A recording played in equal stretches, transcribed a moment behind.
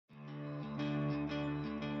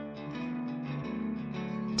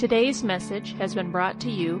Today's message has been brought to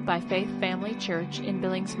you by Faith Family Church in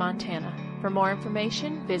Billings, Montana. For more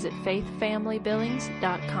information, visit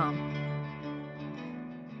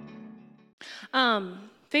faithfamilybillings.com.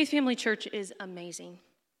 Faith Family Church is amazing,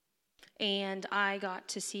 and I got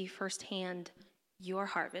to see firsthand your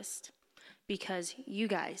harvest because you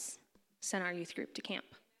guys sent our youth group to camp.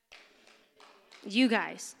 You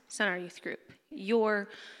guys sent our youth group. Your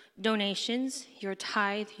donations, your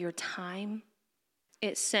tithe, your time,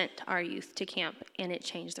 it sent our youth to camp, and it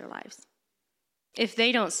changed their lives. If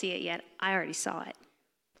they don't see it yet, I already saw it.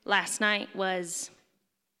 Last night was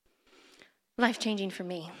life-changing for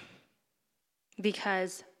me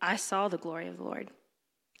because I saw the glory of the Lord.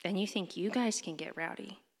 And you think you guys can get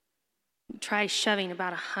rowdy. Try shoving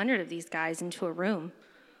about 100 of these guys into a room.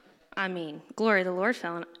 I mean, glory of the Lord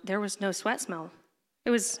fell, and there was no sweat smell. It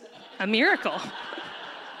was a miracle.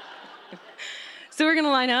 So we're going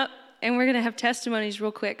to line up, and we're going to have testimonies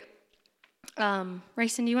real quick.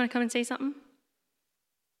 Rayson, do you want to come and say something?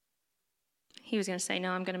 He was going to say,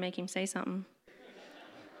 no, I'm going to make him say something.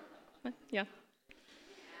 What? Yeah.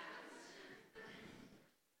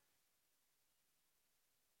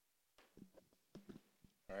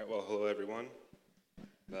 All right, well, hello, everyone.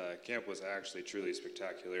 The camp was actually truly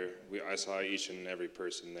spectacular. I saw each and every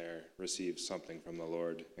person there receive something from the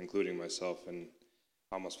Lord, including myself, and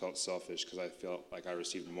I almost felt selfish because I felt like I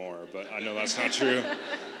received more, but I know that's not true.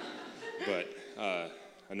 But I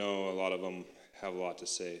know a lot of them have a lot to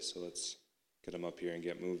say, so let's get them up here and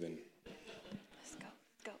get moving. Let's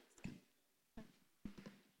go.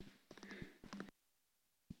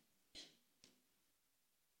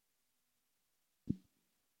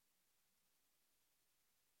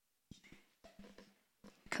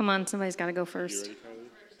 Come on, somebody's got to go first. You ready, Kylie?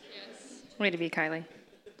 Yes. Way to be, Kylie.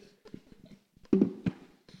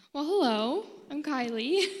 Well, hello, I'm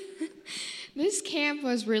Kylie. This camp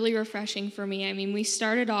was really refreshing for me. I mean, we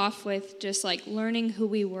started off with just like learning who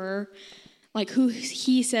we were, like who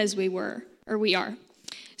he says we were, or we are.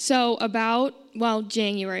 So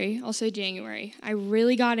January, I'll say January, I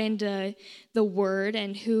really got into the word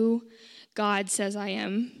and who God says I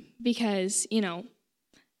am because,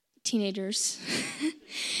 teenagers,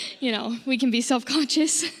 we can be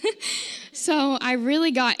self-conscious. So I really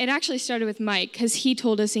it actually started with Mike because he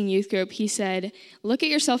told us in youth group, he said, look at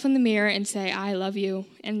yourself in the mirror and say, I love you.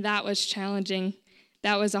 And that was challenging.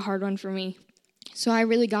 That was a hard one for me. So I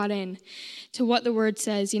really got in to what the word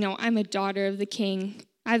says. I'm a daughter of the King.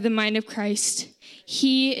 I have the mind of Christ.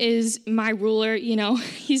 He is my ruler.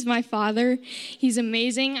 He's my father. He's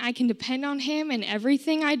amazing. I can depend on him in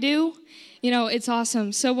everything I do. It's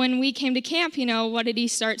awesome. So when we came to camp, what did he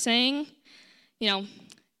start saying?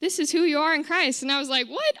 This is who you are in Christ. And I was like,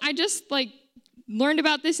 what? I just learned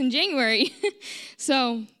about this in January.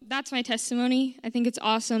 So that's my testimony. I think it's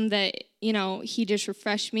awesome that, he just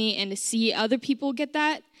refreshed me and to see other people get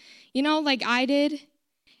that, like I did.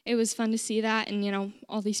 It was fun to see that and,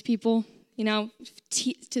 all these people,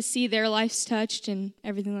 to see their lives touched and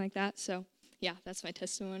everything like that. So, yeah, that's my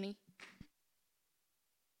testimony.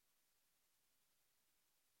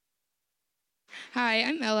 Hi,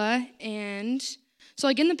 I'm Ella, and so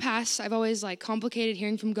in the past, I've always complicated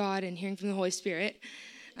hearing from God and hearing from the Holy Spirit.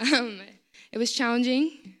 It was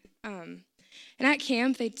challenging, and at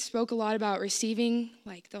camp, they spoke a lot about receiving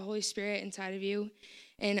the Holy Spirit inside of you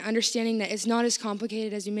and understanding that it's not as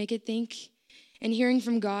complicated as you make it think, and hearing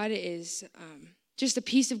from God is just the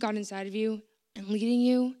peace of God inside of you and leading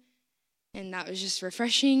you, and that was just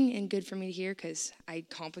refreshing and good for me to hear because I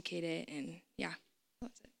complicate it, and yeah,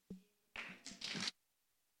 that's it.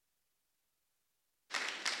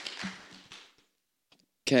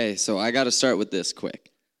 Okay, so I got to start with this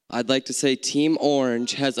quick. I'd like to say Team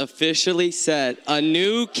Orange has officially set a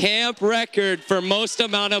new camp record for most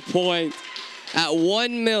amount of points at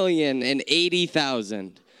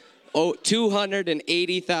 1,080,000.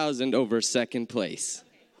 280,000 over second place.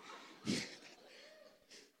 Is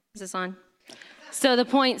this on? So the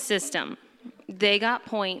point system, they got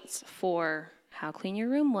points for how clean your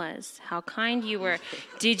room was, how kind you were,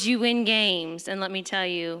 did you win games? And let me tell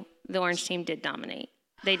you, the Orange team did dominate.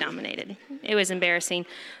 They dominated. It was embarrassing.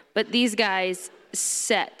 But these guys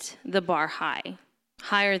set the bar high,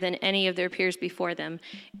 higher than any of their peers before them.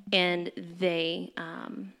 And they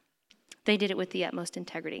did it with the utmost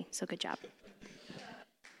integrity. So good job.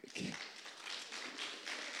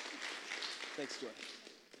 Thanks, Joy.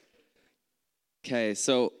 Okay,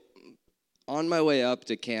 so on my way up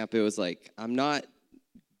to camp, it was I'm not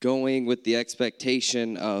going with the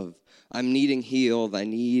expectation of I'm needing healed, I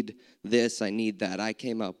need this, I need that. I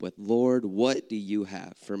came up with, Lord, what do you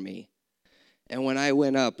have for me? And when I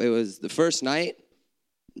went up, it was the first night,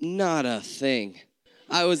 Not a thing.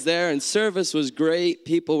 I was there and service was great.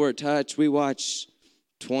 People were touched. We watched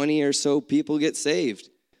 20 or so people get saved.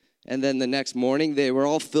 And then the next morning, they were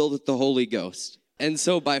all filled with the Holy Ghost. And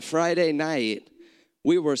so by Friday night,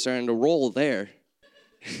 we were starting to roll there.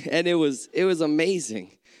 And it was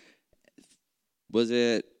amazing. Was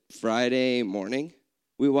it Friday morning?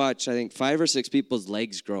 We watched, I think, 5 or 6 people's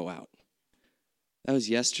legs grow out. That was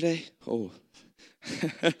yesterday? Oh.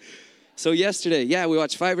 So yesterday, we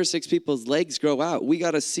watched 5 or 6 people's legs grow out. We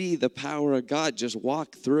got to see the power of God just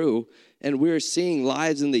walk through. And we're seeing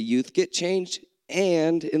lives in the youth get changed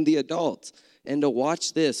and in the adults. And to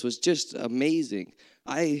watch this was just amazing.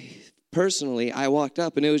 I walked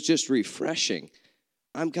up and it was just refreshing.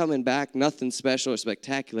 I'm coming back, nothing special or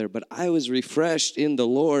spectacular, but I was refreshed in the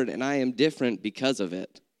Lord, and I am different because of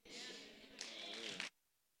it.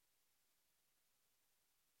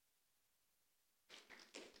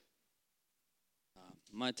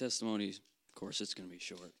 My testimony, of course, it's going to be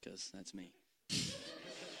short because that's me.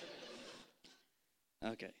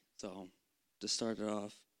 Okay, so to start it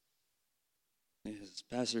off, as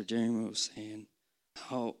Pastor Jeremy was saying,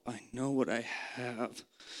 how I know what I have.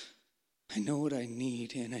 I know what I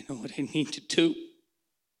need, and I know what I need to do.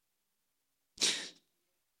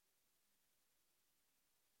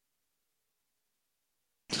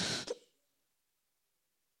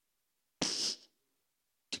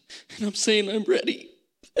 And I'm saying I'm ready,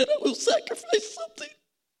 and I will sacrifice something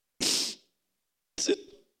to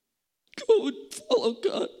go and follow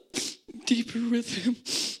God deeper with Him.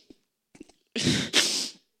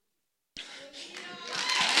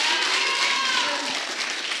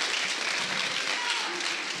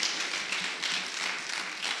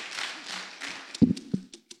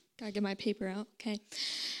 Gotta get my paper out, okay.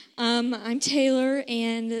 I'm Taylor,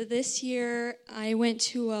 and this year I went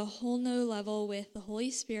to a whole new level with the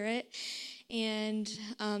Holy Spirit, and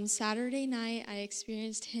Saturday night I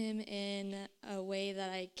experienced Him in a way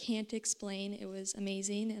that I can't explain. It was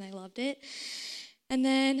amazing, and I loved it. And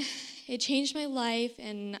then it changed my life,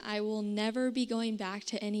 and I will never be going back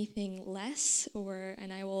to anything less,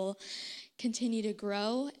 and I will continue to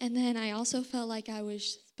grow. And then I also felt like I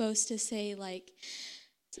was supposed to say, like,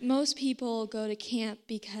 most people go to camp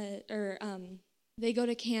they go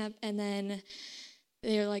to camp and then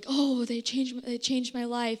they're like, oh, they changed my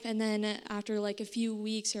life. And then after like a few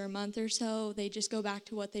weeks or a month or so, they just go back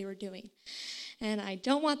to what they were doing. And I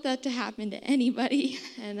don't want that to happen to anybody.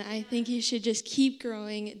 And I think you should just keep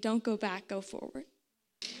growing. Don't go back, go forward.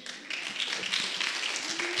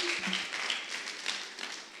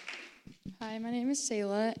 Hi, my name is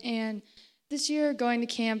Selah, and this year, going to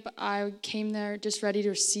camp, I came there just ready to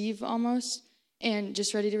receive almost, and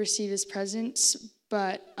just ready to receive His presence.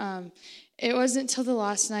 But it wasn't until the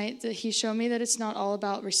last night that He showed me that it's not all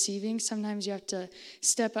about receiving. Sometimes you have to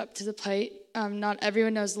step up to the plate. Not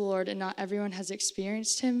everyone knows the Lord, and not everyone has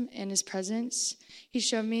experienced Him and His presence. He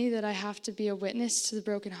showed me that I have to be a witness to the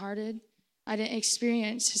brokenhearted. I didn't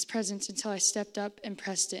experience His presence until I stepped up and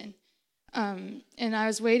pressed in. And I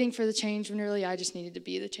was waiting for the change when really I just needed to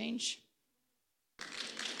be the change.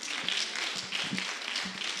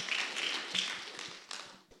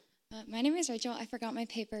 My name is Rachel. I forgot my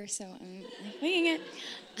paper, so I'm winging it.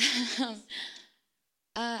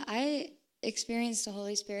 I experienced the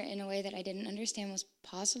Holy Spirit in a way that I didn't understand was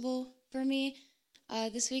possible for me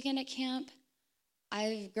this weekend at camp.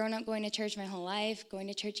 I've grown up going to church my whole life, going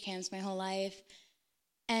to church camps my whole life,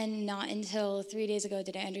 and not until 3 days ago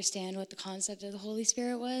did I understand what the concept of the Holy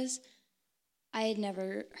Spirit was. I had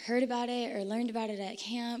never heard about it or learned about it at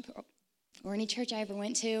camp or any church I ever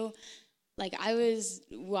went to. Like, I was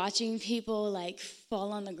watching people, like,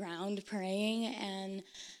 fall on the ground praying, and,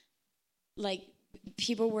 like,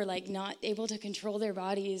 people were, like, not able to control their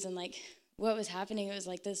bodies, and, like, what was happening, it was,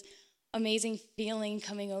 like, this amazing feeling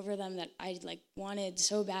coming over them that I, like, wanted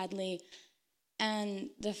so badly. And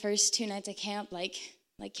the first 2 nights at camp, like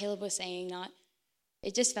Caleb was saying,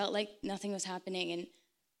 it just felt like nothing was happening, and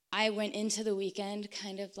I went into the weekend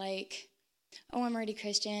kind of like, oh, I'm already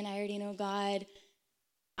Christian, I already know God,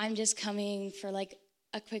 I'm just coming for like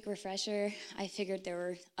a quick refresher. I figured there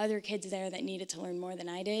were other kids there that needed to learn more than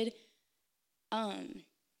I did.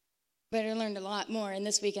 But I learned a lot more in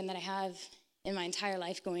this weekend than I have in my entire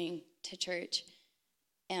life going to church.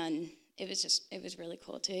 And it was really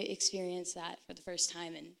cool to experience that for the first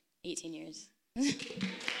time in 18 years.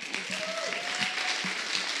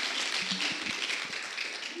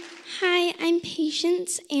 Hi, I'm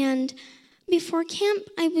Patience, and before camp,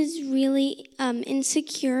 I was really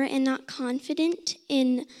insecure and not confident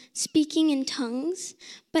in speaking in tongues.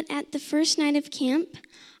 But at the first night of camp,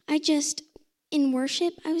 I just in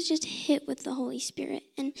worship, I was just hit with the Holy Spirit.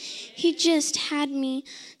 And he just had me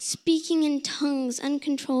speaking in tongues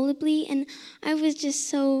uncontrollably. And I was just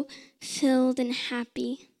so filled and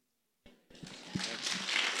happy.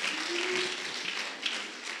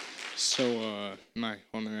 So, my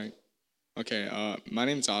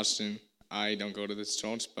name's Austin. I don't go to this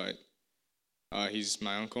church, but he's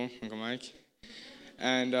my uncle, Uncle Mike.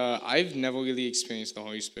 And I've never really experienced the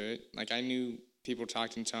Holy Spirit. Like, I knew people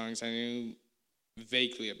talked in tongues. I knew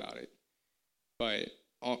vaguely about it. But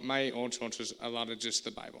my old church was a lot of just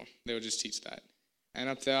the Bible. They would just teach that. And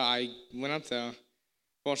up there, I went up there.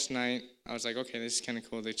 First night, I was like, okay, this is kind of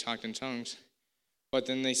cool. They talked in tongues. But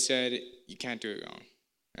then they said, you can't do it wrong.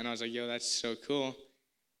 And I was like, yo, that's so cool.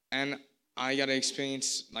 And I got to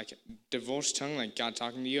experience, like, divorce tongue, like God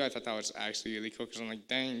talking to you. I thought that was actually really cool because I'm like,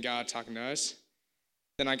 dang, God talking to us.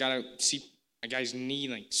 Then I got to see a guy's knee,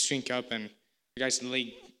 like, shrink up and a guy's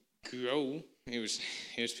leg grow. It was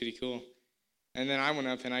pretty cool. And then I went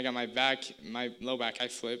up and I got my low back, I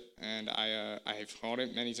flipped, and I have held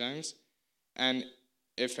it many times. And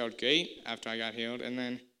it felt great after I got healed. And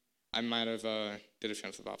then I might have did a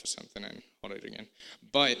front flip off or something and hold it again.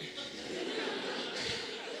 But,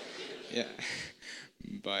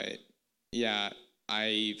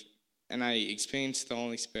 I experienced the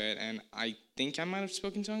Holy Spirit, and I think I might have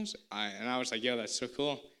spoken tongues. And I was like, yo, that's so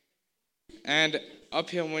cool. And up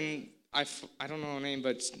here when, I don't know her name,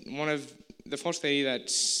 but one of the first lady that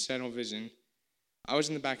said her vision, I was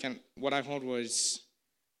in the back, and what I heard was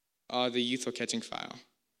the youth were catching fire.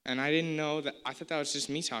 And I didn't know that. I thought that was just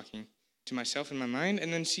me talking to myself in my mind.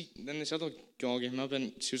 And then this other girl came up,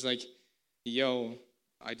 and she was like, yo,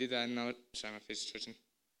 I did that, and sorry, my face is twitching.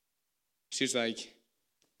 She was like,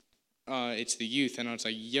 it's the youth. And I was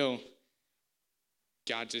like, yo,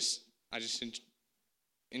 I just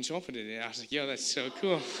interpreted it. I was like, yo, that's so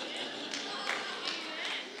cool.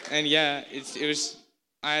 And yeah, it was,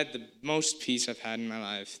 I had the most peace I've had in my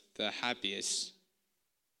life, the happiest.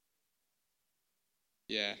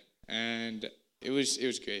 Yeah, and it was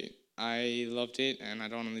great. I loved it, and I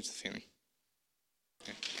don't want to lose the feeling.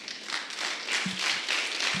 Yeah.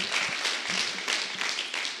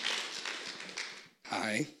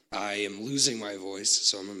 Hi, I am losing my voice,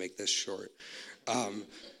 so I'm going to make this short.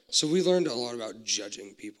 So we learned a lot about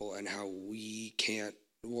judging people and how we can't,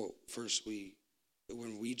 when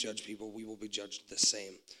we judge people, we will be judged the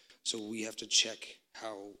same. So we have to check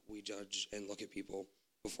how we judge and look at people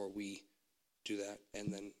before we do that.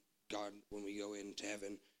 And then God, when we go into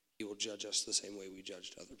heaven, he will judge us the same way we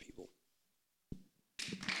judged other people.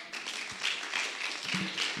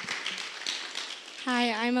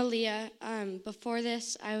 Hi, I'm Aaliyah. Before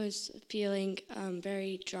this, I was feeling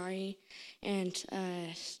very dry and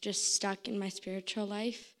just stuck in my spiritual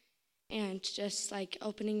life, and just like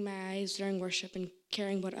opening my eyes during worship and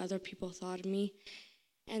caring what other people thought of me.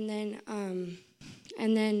 And then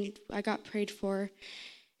I got prayed for,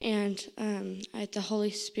 and the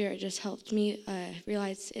Holy Spirit just helped me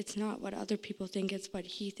realize it's not what other people think, it's what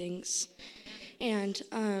he thinks. And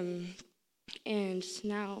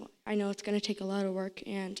now I know it's going to take a lot of work,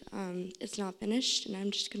 and it's not finished, and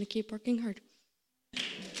I'm just going to keep working hard.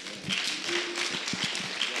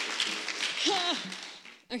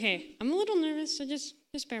 Okay, I'm a little nervous, so just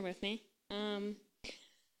bear with me.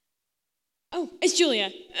 It's Julia.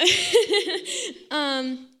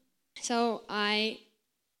 So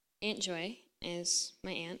Aunt Joy is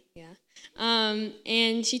my aunt, yeah.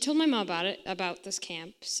 And she told my mom about this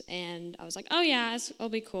camps, and I was like, oh yeah, it'll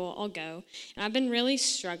be cool, I'll go. And I've been really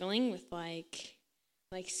struggling with like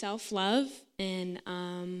self-love, and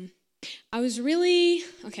I was really,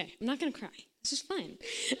 okay, I'm not gonna cry, this is fine.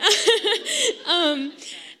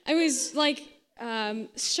 I was like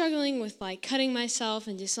struggling with like cutting myself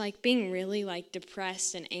and just like being really like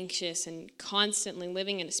depressed and anxious and constantly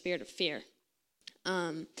living in a spirit of fear.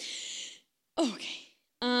 And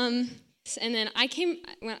then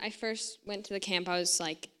when I first went to the camp, I was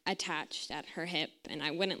like attached at her hip, and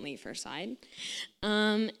I wouldn't leave her side.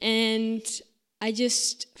 And I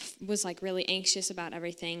just was like really anxious about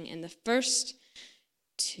everything. And the first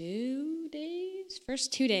 2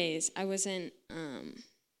 days, I wasn't,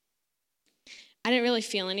 I didn't really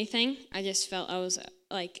feel anything. I just felt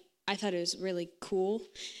I thought it was really cool,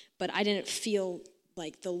 but I didn't feel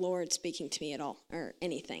like the Lord speaking to me at all or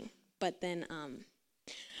anything. But then,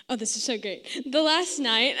 this is so great. The last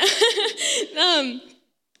night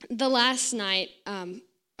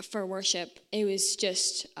for worship, it was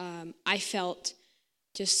just, I felt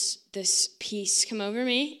just this peace come over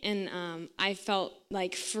me, and I felt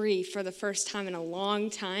like free for the first time in a long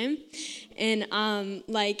time, and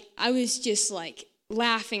I was just like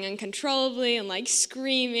laughing uncontrollably and like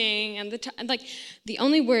screaming, and the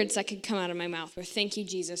only words that could come out of my mouth were "Thank you,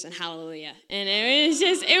 Jesus" and "Hallelujah." And it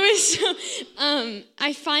was so.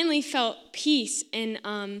 I finally felt peace, and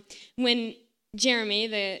when Jeremy,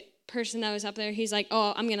 the person that was up there, he's like,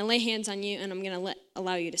 "Oh, I'm gonna lay hands on you, and I'm gonna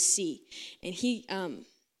allow you to see," and he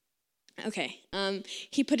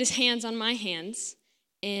put his hands on my hands.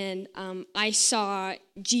 And I saw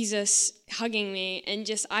Jesus hugging me, and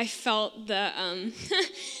I felt the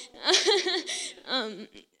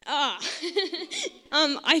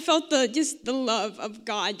I felt the love of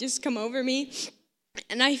God just come over me,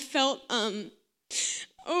 and I felt I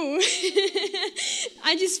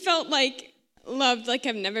just felt like loved like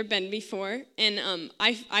I've never been before, and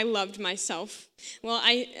I loved myself. Well,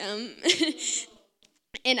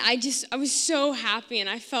 and I was so happy, and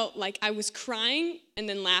I felt like I was crying and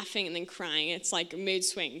then laughing and then crying. It's like mood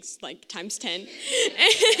swings, like times 10.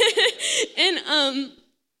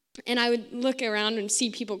 And I would look around and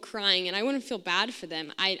see people crying, and I wouldn't feel bad for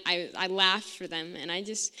them. I laughed for them, and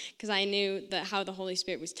because I knew how the Holy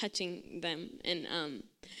Spirit was touching them. And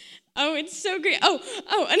it's so great.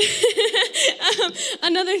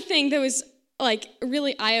 Another thing that was like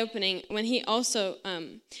really eye-opening when he also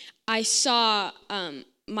I saw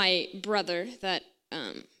my brother that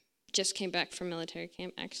just came back from military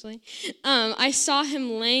camp, actually. I saw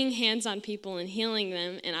him laying hands on people and healing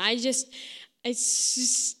them, and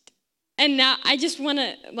and now I just want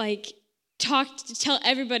to tell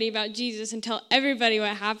everybody about Jesus and tell everybody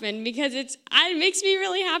what happened, because it makes me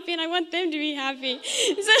really happy, and I want them to be happy.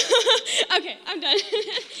 So, okay, I'm done.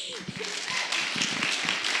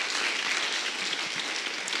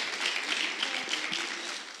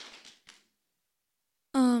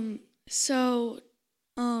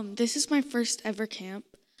 This is my first ever camp.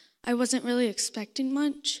 I wasn't really expecting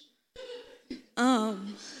much.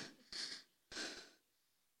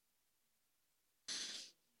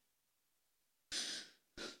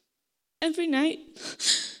 Every night,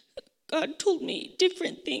 God told me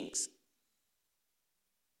different things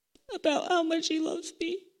about how much He loves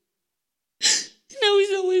me. And how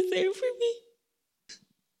He's always there for me.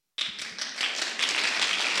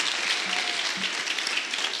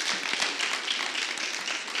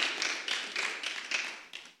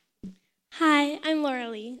 Hi, I'm Laura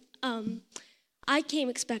Lee. I came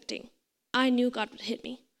expecting. I knew God would hit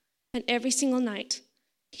me. And every single night,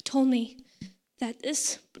 He told me that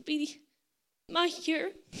this would be my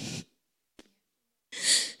year. That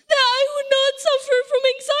I would not suffer from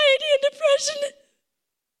anxiety and depression.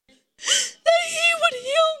 That He would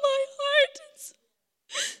heal my heart.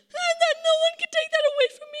 And that no one could take that away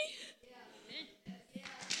from me.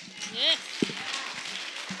 Yes.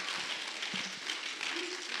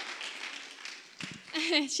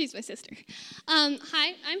 She's my sister.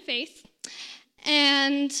 Hi, I'm Faith.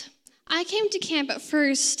 And I came to camp at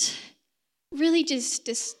first really just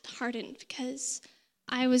disheartened because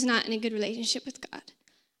I was not in a good relationship with God.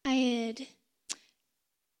 I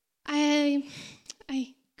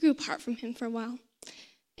grew apart from Him for a while.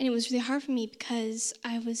 And it was really hard for me because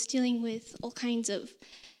I was dealing with all kinds of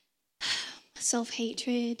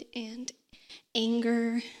self-hatred and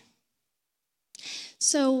anger.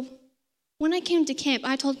 So when I came to camp,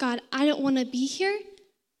 I told God, I don't want to be here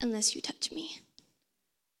unless you touch me.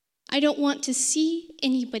 I don't want to see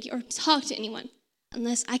anybody or talk to anyone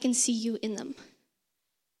unless I can see you in them.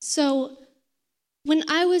 So when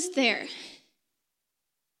I was there,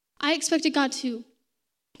 I expected God to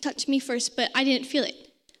touch me first, but I didn't feel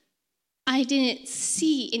it. I didn't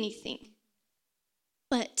see anything.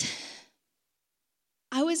 But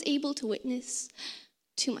I was able to witness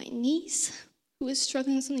to my niece who was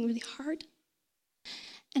struggling with something really hard.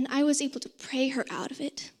 And I was able to pray her out of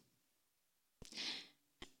it.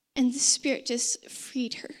 And the Spirit just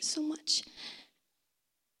freed her so much.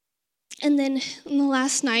 And then on the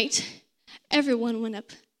last night, everyone went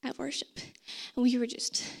up at worship. And we were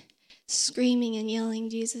just screaming and yelling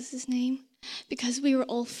Jesus' name because we were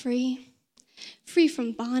all free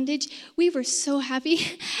from bondage. We were so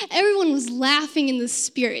happy. Everyone was laughing in the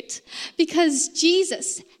Spirit because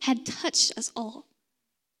Jesus had touched us all.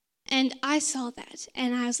 And I saw that,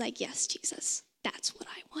 and I was like, yes, Jesus, that's what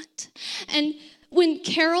I want. And when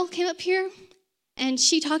Carol came up here, and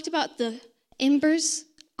she talked about the embers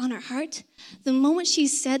on her heart, the moment she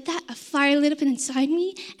said that, a fire lit up inside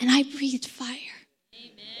me, and I breathed fire.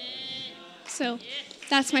 Amen. So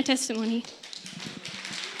that's my testimony.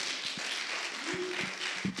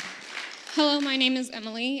 Hello, my name is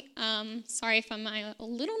Emily. Sorry if I'm a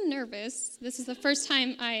little nervous. This is the first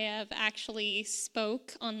time I have actually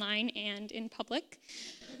spoke online and in public.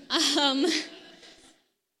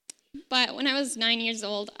 But when I was 9 years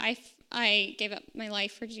old, I gave up my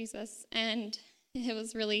life for Jesus, and it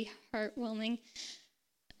was really heartwarming.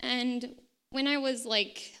 And when I was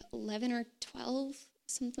like 11 or 12,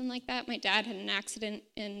 something like that, my dad had an accident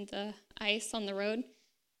in the ice on the road,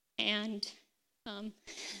 and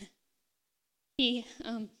he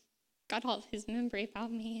got all of his memory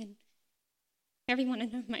about me and everyone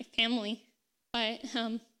in my family. But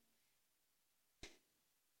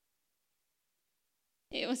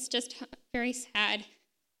it was just very sad.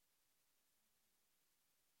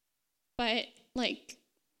 But like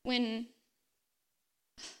when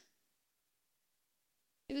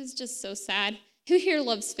it was just so sad. Who here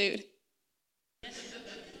loves food?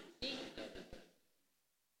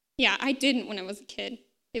 Yeah, I didn't when I was a kid.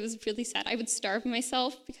 It was really sad. I would starve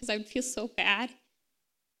myself because I would feel so bad.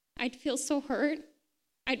 I'd feel so hurt.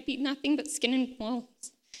 I'd be nothing but skin and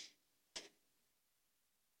bones.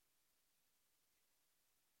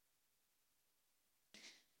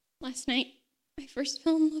 Last night, I first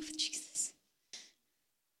fell in love with Jesus.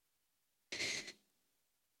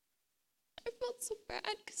 I felt so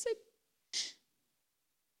bad because I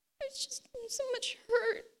was just in so much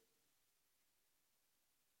hurt.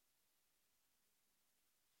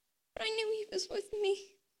 But I knew he was with me.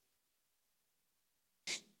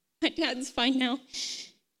 My dad's fine now.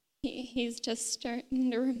 He's just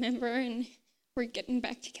starting to remember, and we're getting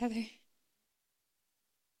back together.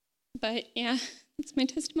 But yeah, that's my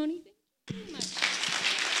testimony. Thank you very much.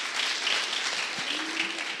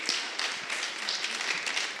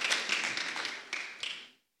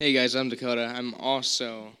 Hey guys, I'm Dakota. I'm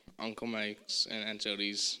also Uncle Mike's and Aunt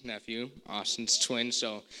Jody's nephew, Austin's twin,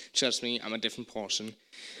 so trust me, I'm a different person.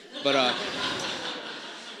 But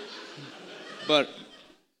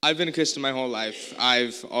I've been a Christian my whole life.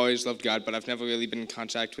 I've always loved God, but I've never really been in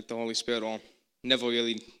contact with the Holy Spirit or never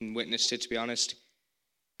really witnessed it, to be honest.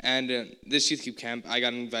 And this youth group camp, I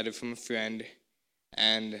got invited from a friend,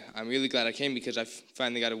 and I'm really glad I came because I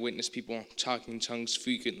finally got to witness people talking in tongues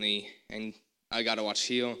frequently, and I got to watch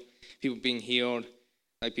people being healed,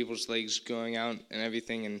 like people's legs going out and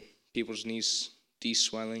everything, and people's knees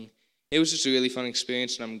de-swelling. It was just a really fun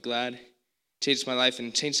experience, and I'm glad it changed my life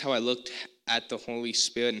and changed how I looked at the Holy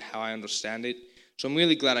Spirit and how I understand it. So I'm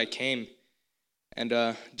really glad I came, and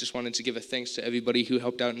just wanted to give a thanks to everybody who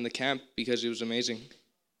helped out in the camp because it was amazing.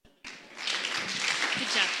 Good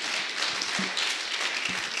job.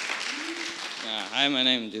 Hi, my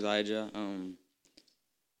name is Elijah.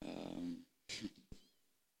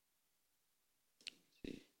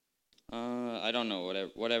 I don't know,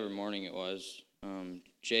 whatever morning it was.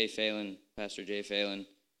 Pastor Jay Phelan,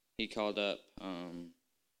 he called up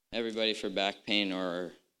everybody for back pain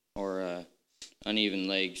or uneven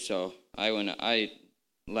legs. So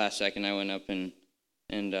last second I went up and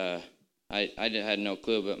I had no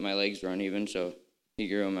clue, but my legs were uneven, so he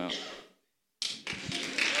grew them out.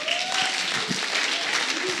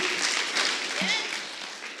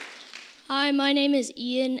 Hi, my name is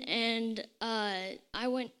Ian, and I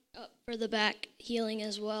went up for the back healing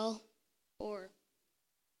as well, or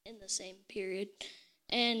in the same period,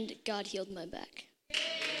 and God healed my back.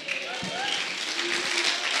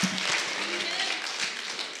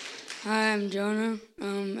 Hi, I'm Jonah.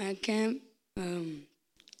 At camp, the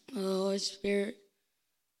Holy Spirit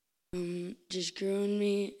just grew in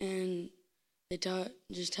me, and they taught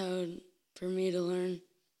just how for me to learn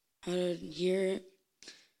how to hear it.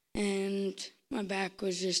 And my back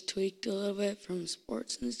was just tweaked a little bit from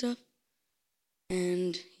sports and stuff.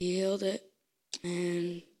 And he healed it,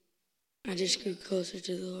 and I just grew closer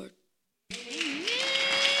to the Lord.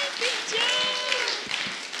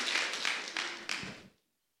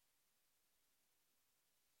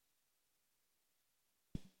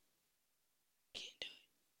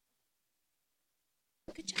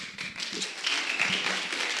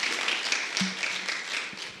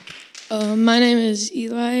 My name is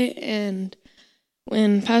Eli, and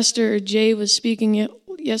when Pastor Jay was speaking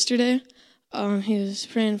yesterday, he was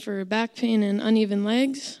praying for back pain and uneven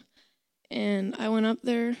legs, and I went up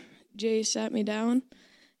there. Jay sat me down,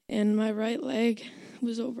 and my right leg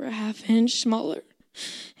was over a half inch smaller,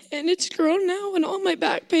 and it's grown now, and all my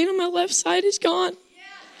back pain on my left side is gone.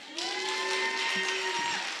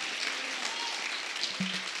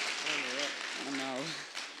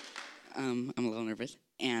 I'm a little nervous,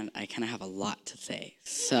 and I kind of have a lot to say.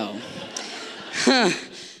 So,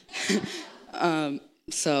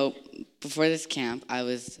 so before this camp, I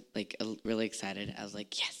was like really excited. I was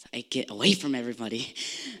like, yes, I get away from everybody.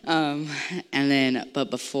 But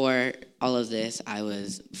before all of this,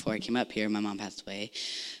 before I came up here, my mom passed away.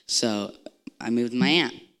 So I moved with my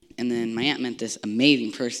aunt, and then my aunt met this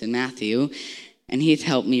amazing person, Matthew, And he's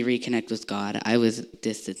helped me reconnect with God. I was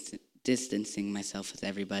distancing myself with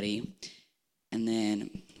everybody. And then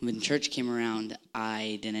when church came around,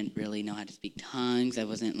 I didn't really know how to speak tongues. I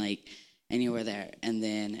wasn't like anywhere there. And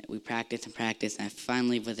then we practiced, and I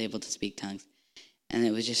finally was able to speak tongues. And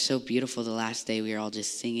it was just so beautiful. The last day we were all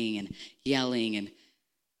just singing and yelling and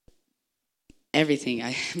everything.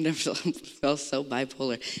 I never felt so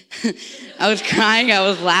bipolar. I was crying, I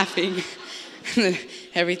was laughing,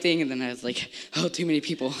 everything. And then I was like, oh, too many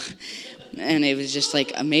people. And it was just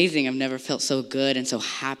like amazing. I've never felt so good and so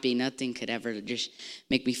happy. Nothing could ever just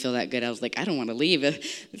make me feel that good. I was like, I don't want to leave.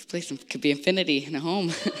 This place could be infinity and a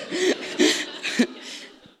home.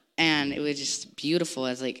 And it was just beautiful.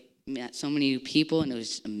 I was like, met so many new people, and it was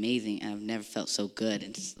just amazing. I've never felt so good.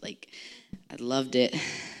 And just like, I loved it.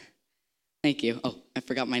 Thank you. Oh, I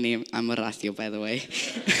forgot my name. I'm Horacio, by the way.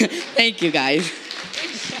 Thank you, guys.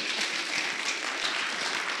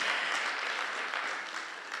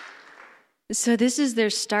 So this is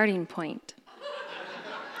their starting point.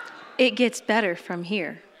 It gets better from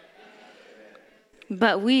here.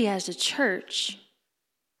 But we as a church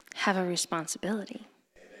have a responsibility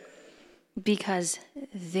because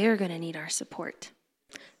they're going to need our support.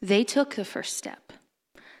 They took the first step.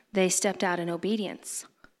 They stepped out in obedience,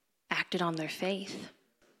 acted on their faith.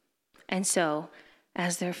 And so,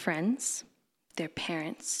 as their friends, their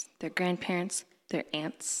parents, their grandparents, their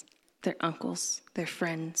aunts, their uncles, their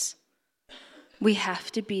friends, we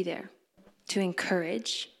have to be there to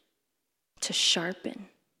encourage, to sharpen,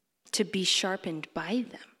 to be sharpened by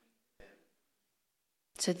them.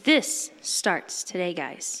 So this starts today,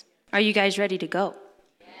 guys. Are you guys ready to go?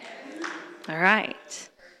 Yes. All right.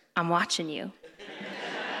 I'm watching you.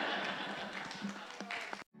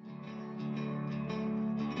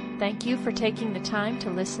 Thank you for taking the time to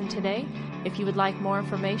listen today. If you would like more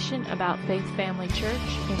information about Faith Family Church,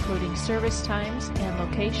 including service times and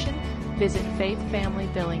location, visit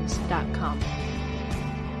faithfamilybillings.com.